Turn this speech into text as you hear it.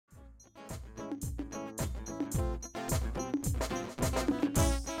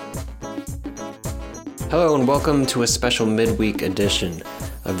Hello and welcome to a special midweek edition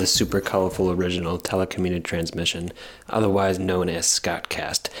of the super colorful original telecommuted transmission, otherwise known as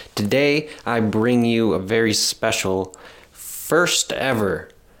SPITECast. Today, I bring you a very special, first ever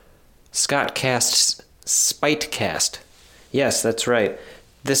SPITECast. Yes, that's right.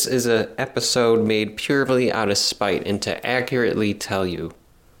 This is an episode made purely out of spite and to accurately tell you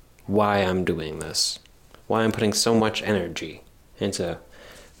why I'm doing this, why I'm putting so much energy into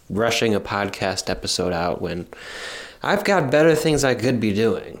rushing a podcast episode out when I've got better things I could be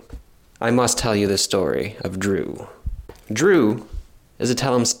doing. I must tell you the story of Drew. Drew is a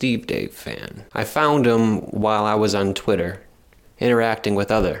Tell 'em Steve Dave fan. I found him while I was on Twitter, interacting with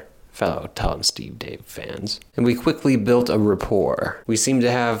other fellow Tell 'em Steve Dave fans, and we quickly built a rapport. We seemed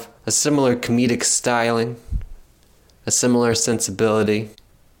to have a similar comedic styling, a similar sensibility,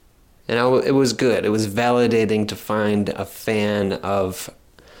 and it was good. It was validating to find a fan of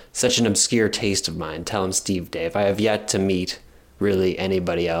such an obscure taste of mine, Tell 'em Steve Dave. I have yet to meet really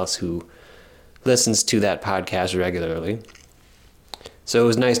anybody else who listens to that podcast regularly. So it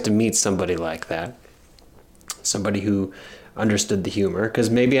was nice to meet somebody like that. Somebody who understood the humor, because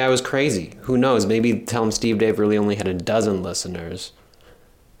maybe I was crazy. Who knows? Maybe Tell 'em Steve Dave really only had a dozen listeners,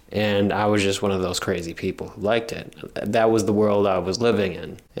 and I was just one of those crazy people who liked it. That was the world I was living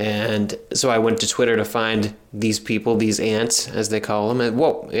in. And so I went to Twitter to find these people, these ants, as they call them. And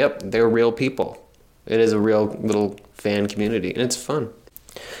whoa, yep, they're real people. It is a real little fan community, and it's fun.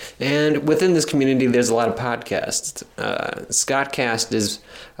 And within this community, there's a lot of podcasts. SPITECast is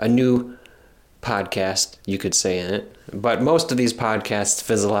a new podcast, you could say, in it. But most of these podcasts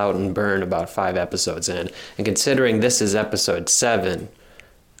fizzle out and burn about 5 episodes in. And considering this is episode 7,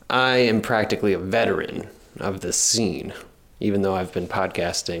 I am practically a veteran of this scene, even though I've been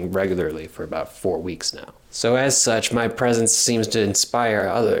podcasting regularly for about 4 weeks now. So as such, my presence seems to inspire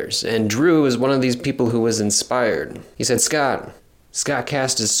others, and Drew is one of these people who was inspired. He said,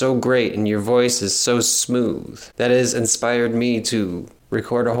 SPITECast is so great and your voice is so smooth. That has inspired me to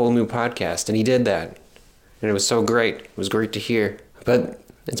record a whole new podcast, and he did that. And it was so great. It was great to hear. But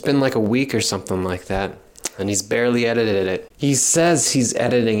it's been like a week or something like that, and he's barely edited it. He says he's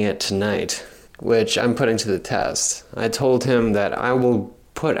editing it tonight, which I'm putting to the test. I told him that I will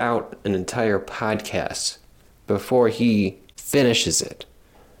put out an entire podcast before he finishes it.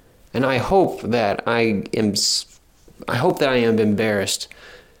 And I hope that I am embarrassed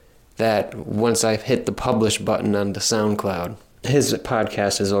that once I've hit the publish button on the SoundCloud, his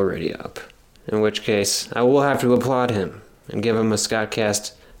podcast is already up. In which case, I will have to applaud him and give him a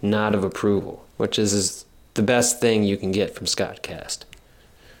SPITECast nod of approval, which is the best thing you can get from SPITECast.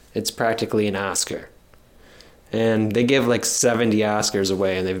 It's practically an Oscar. And they give like 70 Oscars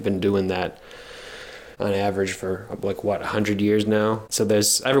away, and they've been doing that on average for 100 years now. So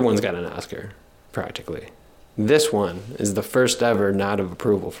everyone's got an Oscar, practically. This one is the first ever nod of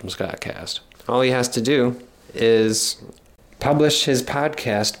approval from SPITECast. All he has to do is publish his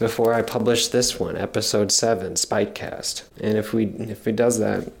podcast before I publish this one, episode 7, SPITECast. And if he does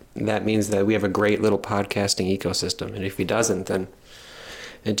that, that means that we have a great little podcasting ecosystem. And if he doesn't, then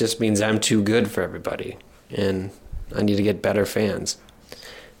it just means I'm too good for everybody. And I need to get better fans.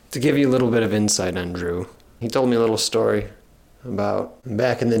 To give you a little bit of insight on Drew, he told me a little story about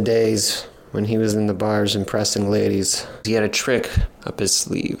back in the days when he was in the bars impressing ladies. He had a trick up his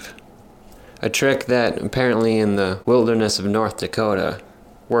sleeve. A trick that apparently in the wilderness of North Dakota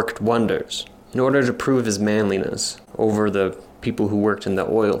worked wonders in order to prove his manliness over the people who worked in the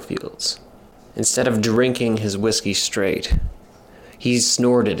oil fields. Instead of drinking his whiskey straight, he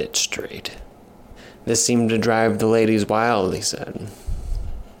snorted it straight. This seemed to drive the ladies wild, he said.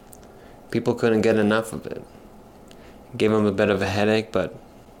 People couldn't get enough of it. It gave him a bit of a headache, but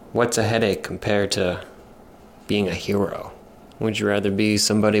what's a headache compared to being a hero? Would you rather be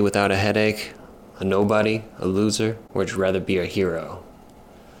somebody without a headache, a nobody, a loser, or would you rather be a hero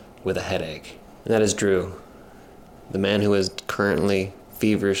with a headache? And that is Drew, the man who is currently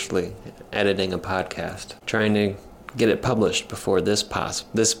feverishly editing a podcast, trying to get it published before this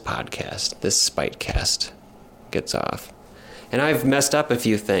SPITECast, gets off. And I've messed up a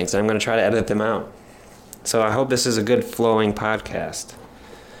few things, and I'm going to try to edit them out. So I hope this is a good flowing podcast.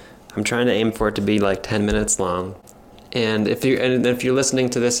 I'm trying to aim for it to be like 10 minutes long. And if you're listening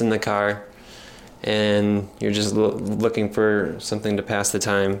to this in the car and you're just looking for something to pass the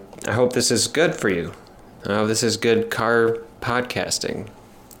time, I hope this is good for you. I hope this is good car podcasting.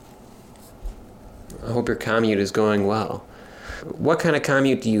 I hope your commute is going well. What kind of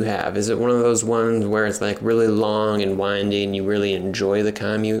commute do you have? Is it one of those ones where it's like really long and windy and you really enjoy the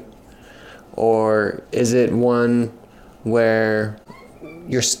commute? Or is it one where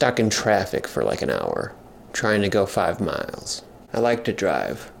you're stuck in traffic for like an hour trying to go 5 miles. I like to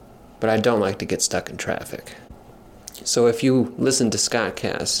drive, but I don't like to get stuck in traffic. So if you listen to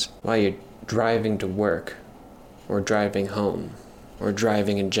SPITECast while you're driving to work, or driving home, or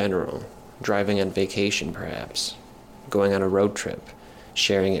driving in general, driving on vacation perhaps, going on a road trip,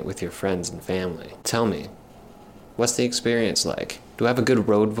 sharing it with your friends and family, tell me, what's the experience like? Do I have a good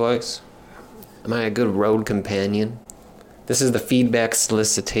road voice? Am I a good road companion? This is the feedback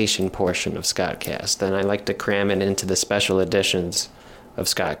solicitation portion of SPITECast, and I like to cram it into the special editions of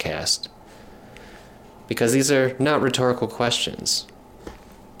SPITECast, because these are not rhetorical questions.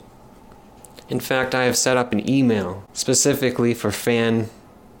 In fact, I have set up an email specifically for fan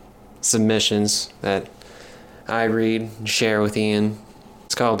submissions that I read and share with Ian.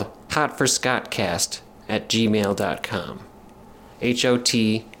 It's called hotforscottcast@gmail.com.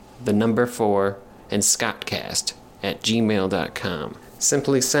 HOT, the number 4, and scottcast@gmail.com.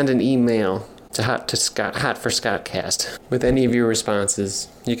 Simply send an email to hotforscottcast with any of your responses.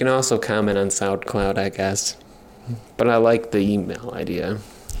 You can also comment on SoundCloud, I guess. But I like the email idea.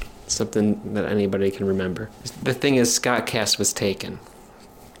 Something that anybody can remember. The thing is, SPITECast was taken.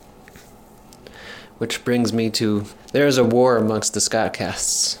 Which brings me to, there is a war amongst the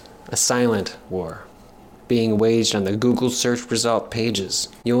SPITEcasts. A silent war. Being waged on the Google search result pages.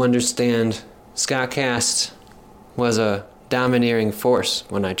 You'll understand SPITEcast was a domineering force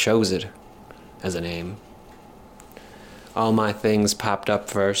when I chose it as a name. All my things popped up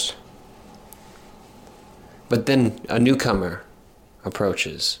first. But then a newcomer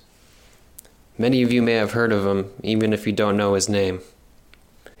approaches. Many of you may have heard of him, even if you don't know his name.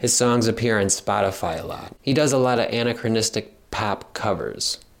 His songs appear on Spotify a lot. He does a lot of anachronistic pop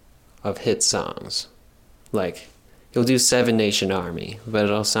covers of hit songs. Like, he'll do Seven Nation Army, but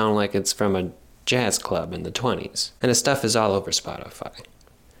it'll sound like it's from a jazz club in the 20s. And his stuff is all over Spotify.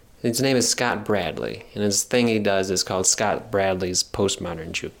 His name is Scott Bradley, and his thing he does is called Scott Bradley's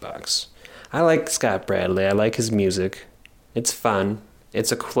Postmodern Jukebox. I like Scott Bradley. I like his music. It's fun.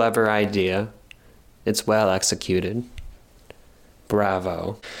 It's a clever idea. It's well executed.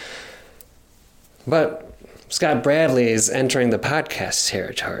 Bravo. But Scott Bradley is entering the podcast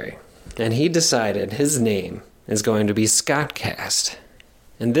territory, and he decided his name is going to be SPITEcast.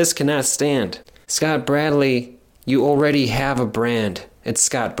 And this cannot stand. Scott Bradley, you already have a brand. It's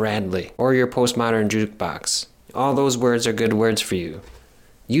Scott Bradley, or your Postmodern Jukebox. All those words are good words for you.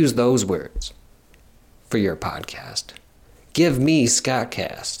 Use those words for your podcast. Give me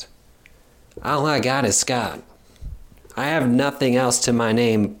SPITEcast. All I got is Scott. I have nothing else to my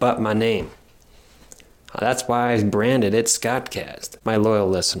name but my name. That's why I branded it SPITEcast, my loyal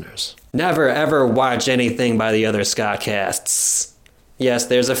listeners. Never ever watch anything by the other SPITEcasts. Yes,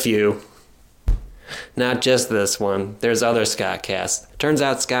 there's a few. Not just this one. There's other SPITEcasts. Turns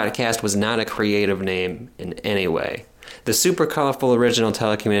out SPITEcast was not a creative name in any way. The super colorful original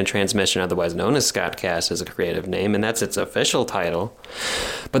telecommunicated transmission, otherwise known as SPITEcast, is a creative name, and that's its official title.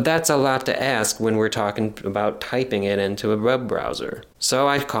 But that's a lot to ask when we're talking about typing it into a web browser. So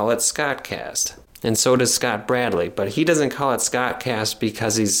I call it SPITEcast. And so does Scott Bradley. But he doesn't call it SPITEcast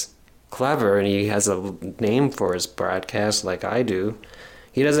because he's clever and he has a name for his broadcast like I do.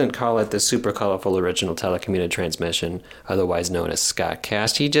 He doesn't call it the super colorful original telecommunicated transmission, otherwise known as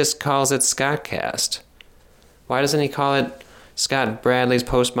SPITEcast. He just calls it SPITEcast. Why doesn't he call it Scott Bradley's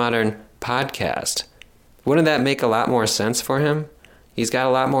Postmodern Podcast? Wouldn't that make a lot more sense for him? He's got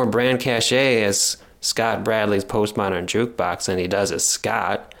a lot more brand cachet as Scott Bradley's Postmodern Jukebox than he does as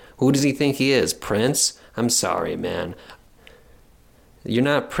Scott. Who does he think he is? Prince? I'm sorry, man. You're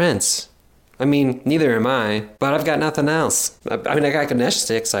not Prince. I mean, neither am I, but I've got nothing else. I got Ganesh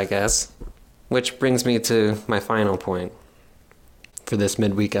sticks, I guess. Which brings me to my final point for this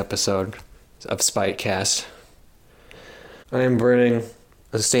midweek episode of SPITEcast. I am burning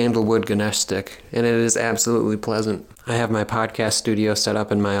a sandalwood Ganesh stick, and it is absolutely pleasant. I have my podcast studio set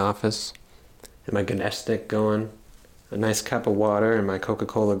up in my office, and my Ganesh stick going, a nice cup of water, and my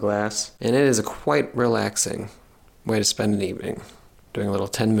Coca-Cola glass, and it is a quite relaxing way to spend an evening, doing a little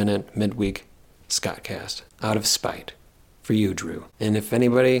 10-minute midweek SPITEcast out of spite for you, Drew. And if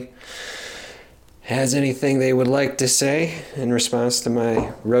anybody has anything they would like to say in response to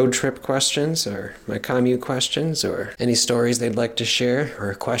my road trip questions or my commute questions or any stories they'd like to share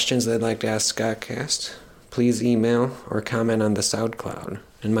or questions they'd like to ask SPITEcast, please email or comment on the SoundCloud.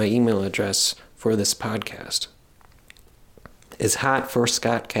 And my email address for this podcast is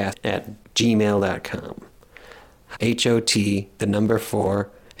hotforscottcast@gmail.com. HOT, the number 4,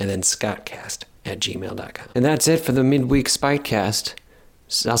 and then scottcast@gmail.com. And that's it for the midweek SPITEcast.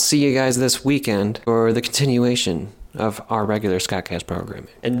 I'll see you guys this weekend for the continuation of our regular SPITEcast programming.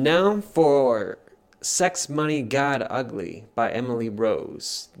 And now for Sex, Money, God, Ugly by Emily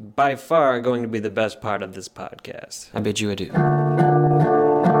Rose. By far going to be the best part of this podcast. I bid you adieu.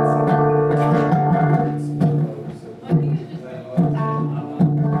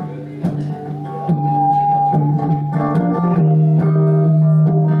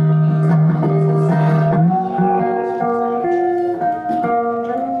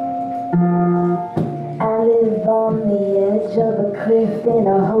 Of a cliff in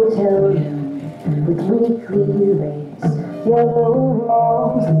a hotel room with weekly rates, yellow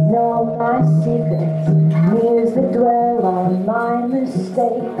walls that know my secrets, mirrors that dwell on my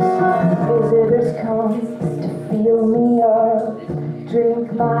mistakes. Visitors come to feel me up,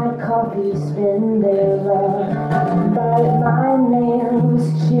 drink my coffee, spin their love, bite my nails,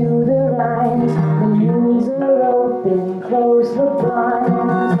 chew the rhymes. The news are open, close the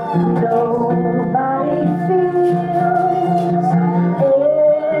blinds. Nobody feels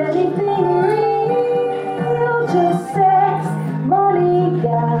anything real, just sex, money,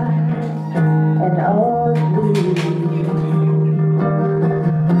 God, and ugly.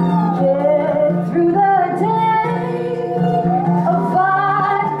 Get through the day, a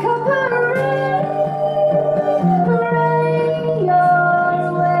vodka pray your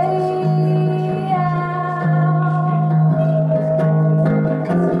way out.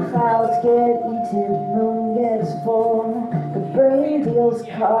 The clouds get eaten, moon gets full, the brain deals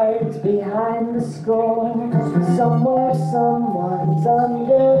cards behind the skull. Somewhere someone's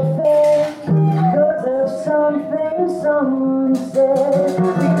underfed, cause of something someone said.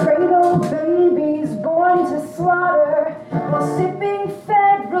 We cradle babies born to slaughter while sipping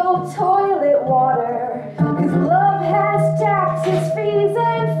federal toilet water, cause love has taxes, fees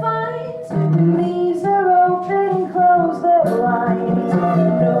and fines. When these are open, close the blinds.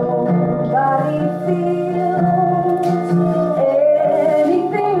 Nobody feels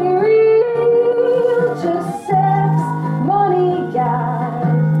anything real, just sex, money, God,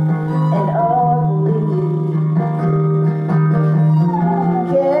 and ugly.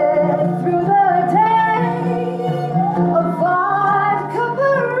 Get through the day, a vodka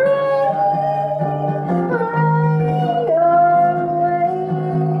pray your way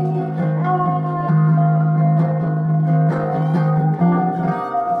out.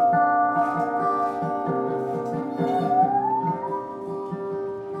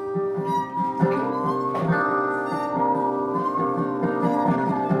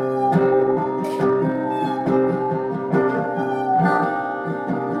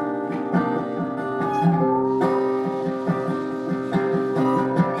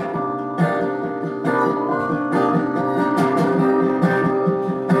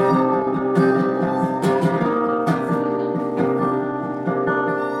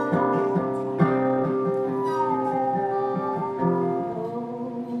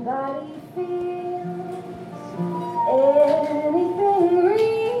 Nobody feels anything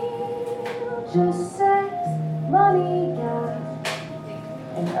real, just